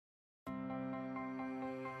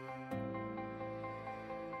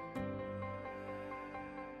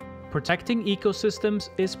Protecting ecosystems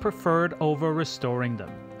is preferred over restoring them.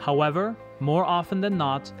 However, more often than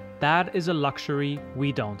not, that is a luxury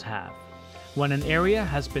we don't have. When an area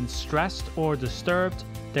has been stressed or disturbed,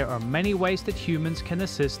 there are many ways that humans can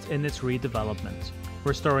assist in its redevelopment,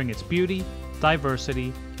 restoring its beauty,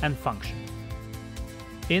 diversity, and function.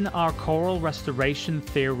 In our Coral Restoration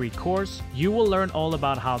Theory course, you will learn all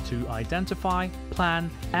about how to identify, plan,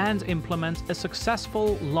 and implement a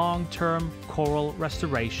successful long-term coral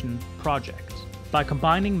restoration project. By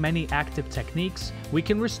combining many active techniques, we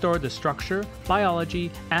can restore the structure, biology,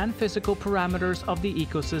 and physical parameters of the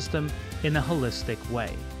ecosystem in a holistic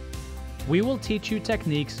way. We will teach you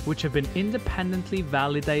techniques which have been independently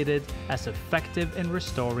validated as effective in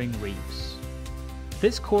restoring reefs.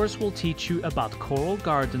 This course will teach you about coral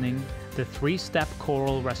gardening, the 3-step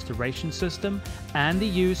coral restoration system, and the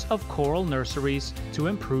use of coral nurseries to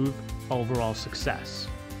improve overall success.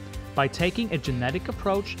 By taking a genetic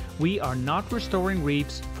approach, we are not restoring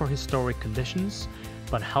reefs for historic conditions,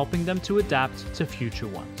 but helping them to adapt to future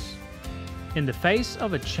ones. In the face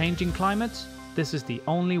of a changing climate, this is the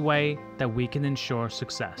only way that we can ensure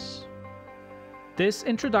success. This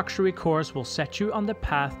introductory course will set you on the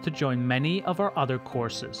path to join many of our other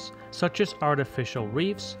courses, such as artificial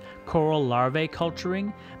reefs, coral larvae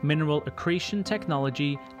culturing, mineral accretion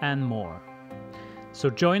technology, and more. So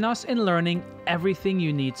join us in learning everything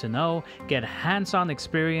you need to know, get hands-on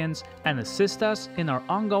experience, and assist us in our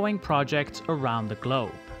ongoing projects around the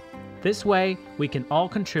globe. This way, we can all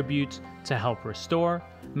contribute to help restore,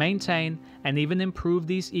 maintain, and even improve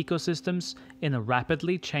these ecosystems in a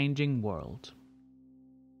rapidly changing world.